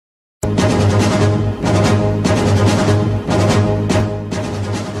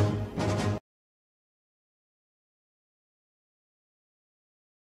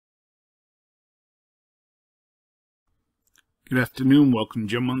Good afternoon. Welcome to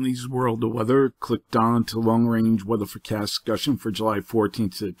Jim Munley's World of Weather. Clicked on to long-range weather forecast discussion for July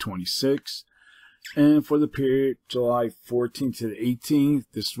 14th to the 26th. And for the period July 14th to the 18th,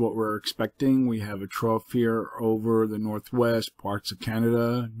 this is what we're expecting. We have a trough here over the northwest, parts of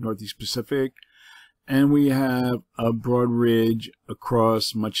Canada, northeast Pacific. And we have a broad ridge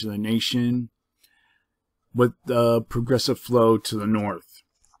across much of the nation with the progressive flow to the north.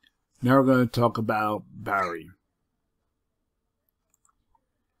 Now we're going to talk about Barry.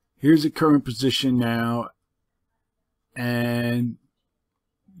 Here's the current position now, and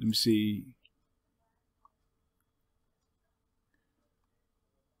let me see.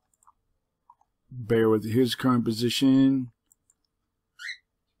 Bear with it. Here's the current position.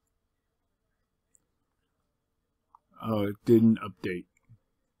 Oh, it didn't update.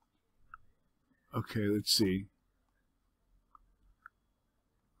 Okay, let's see.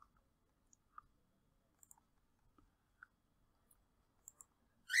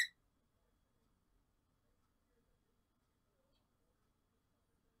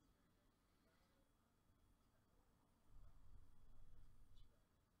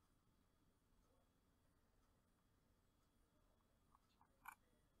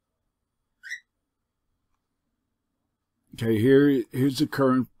 Okay, here's the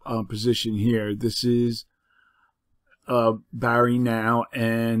current position here. This is Barry now,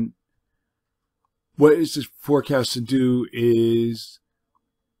 and what is this forecast to do is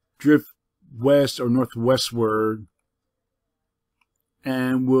drift west or northwestward,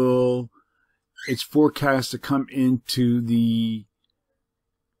 and it's forecast to come into the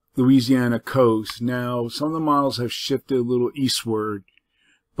Louisiana coast. Now, some of the models have shifted a little eastward,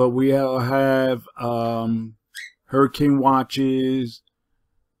 but we have hurricane watches,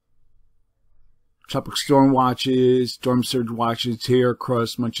 tropical storm watches, storm surge watches here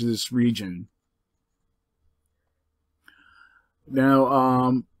across much of this region.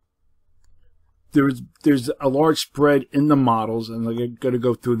 Now, there's a large spread in the models, and I'm going to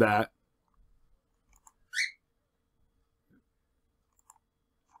go through that.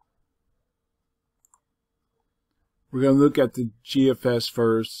 We're going to look at the GFS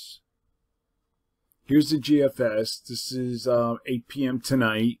first. Here's the GFS. This is 8 p.m.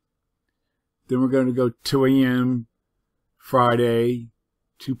 tonight. Then we're going to go 2 a.m. Friday,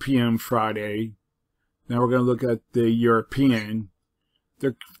 2 p.m. Friday. Now we're going to look at the European.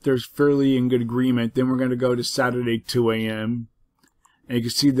 They're fairly in good agreement. Then we're going to go to Saturday, 2 a.m. And you can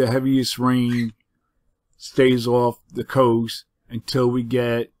see the heaviest rain stays off the coast until we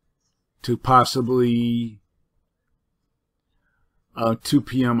get to possibly 2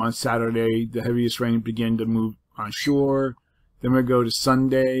 p.m. on Saturday. The heaviest rain begin to move on shore. Then we go to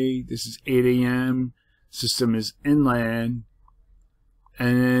Sunday. This is 8 a.m. System is inland,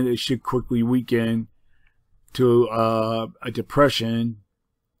 and then it should quickly weaken to a depression.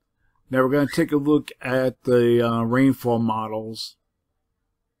 Now we're going to take a look at the rainfall models.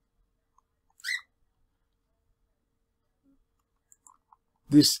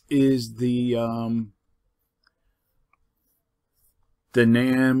 This is the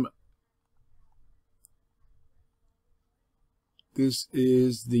NAM. This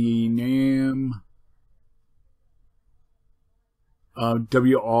is the NAM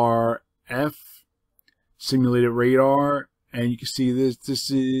WRF simulated radar, and you can see this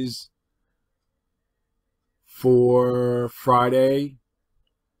is for Friday,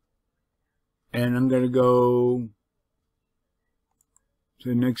 and I'm going to go to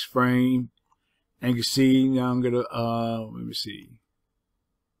the next frame, and you can see now I'm going to let me see.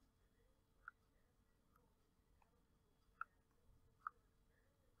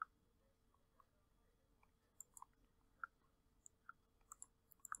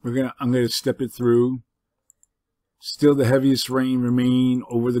 I'm going to step it through. Still the heaviest rain remain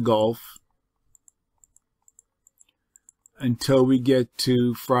over the Gulf until we get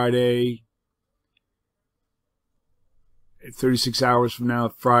to Friday. 36 hours from now,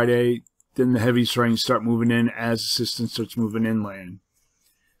 Friday, then the heaviest rain start moving in as the system starts moving inland.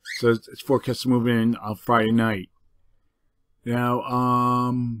 So it's forecast to move in on Friday night. Now,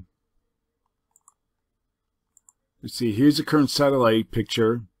 let's see. Here's the current satellite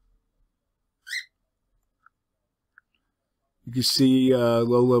picture. You can see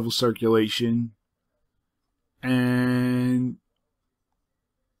low-level circulation, and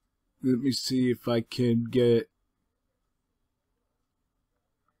let me see if I can get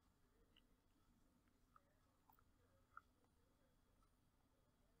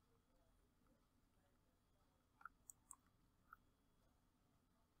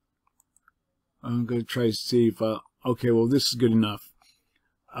I'm going to try to see if okay, well, this is good enough.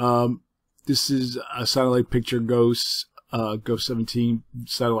 This is a satellite picture ghost Ghost 17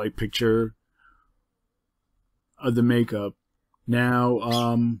 satellite picture of the makeup.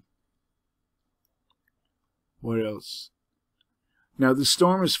 Now, what else? Now, the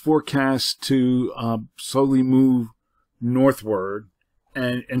storm is forecast to slowly move northward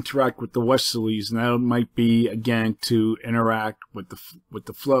and interact with the westerlies, and that might be again to interact with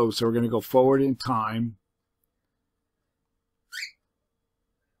the flow. So we're going to go forward in time.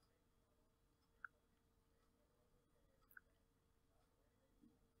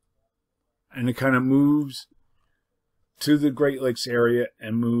 And it kind of moves to the Great Lakes area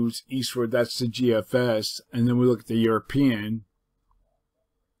and moves eastward. That's the GFS. And then we look at the European.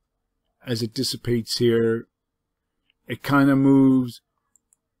 As it dissipates here, it kind of moves,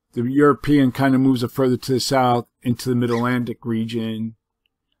 the European kind of moves it further to the south into the Mid-Atlantic region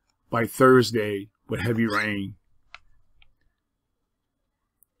by Thursday with heavy rain.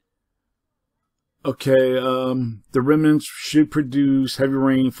 Okay, the remnants should produce heavy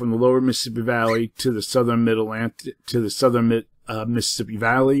rain from the lower Mississippi Valley to the southern Mid-Atlantic, to the southern Mississippi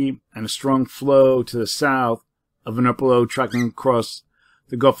Valley, and a strong flow to the south of an upper low tracking across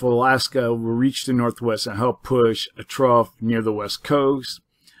the Gulf of Alaska will reach the northwest and help push a trough near the west coast.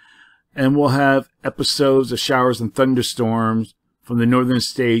 And we'll have episodes of showers and thunderstorms from the northern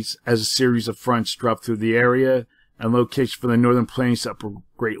states as a series of fronts drop through the area, and locations from the northern plains to upper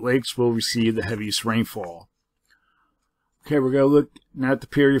Great Lakes will receive the heaviest rainfall. Okay, we're going to look now at the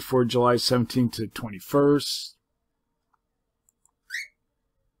period for July 17th to 21st.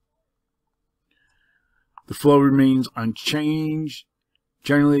 The flow remains unchanged.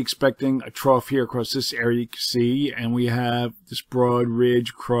 Generally expecting a trough here across this area you can see, and we have this broad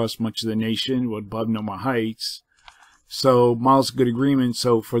ridge across much of the nation above normal heights. So miles of good agreement.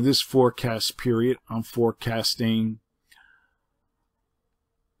 So for this forecast period, I'm forecasting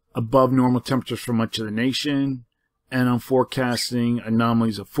above normal temperatures for much of the nation, and I'm forecasting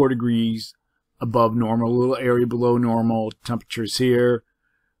anomalies of 4 degrees above normal, a little area below normal temperatures here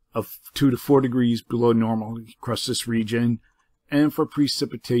of 2 to 4 degrees below normal across this region. And for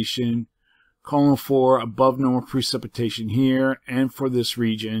precipitation, calling for above normal precipitation here and for this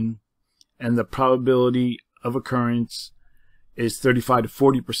region, and the probability of occurrence is 35 to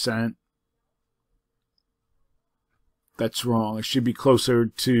 40%. That's wrong. It should be closer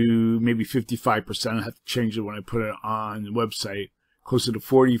to maybe 55%. I have to change it when I put it on the website. Closer to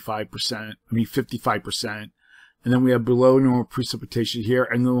 55%. And then we have below normal precipitation here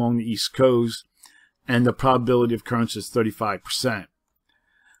and along the east coast, and the probability of occurrence is 35%.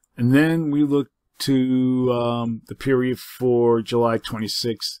 And then we look to the period for July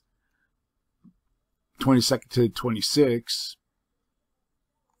 22nd to 26th.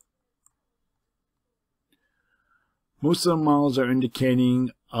 Most of the models are indicating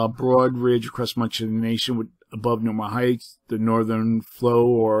a broad ridge across much of the nation with above normal heights. The northern flow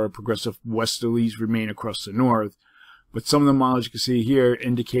or progressive westerlies remain across the north. But some of the models you can see here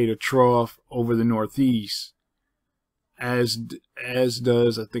indicate a trough over the northeast, as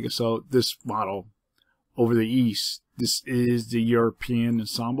does, I think I saw this model, over the east. This is the European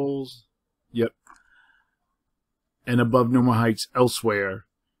ensembles. Yep. And above normal heights elsewhere.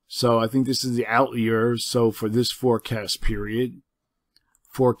 So I think this is the outlier. So for this forecast period,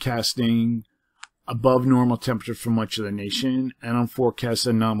 forecasting above normal temperatures for much of the nation, and I'm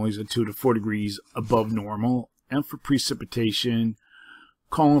forecasting anomalies of 2 to 4 degrees above normal. And for precipitation,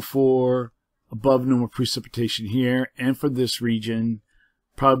 calling for above normal precipitation here, and for this region,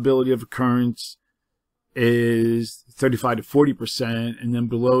 probability of occurrence is 35 to 40%, and then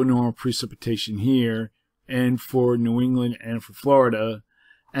below normal precipitation here, and for New England and for Florida,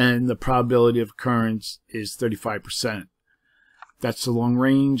 and the probability of occurrence is 35%. That's the long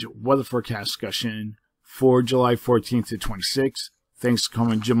range weather forecast discussion for July 14th to 26th. Thanks for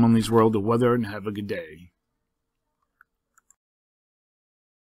coming to Jim Lumley's World of Weather, and have a good day.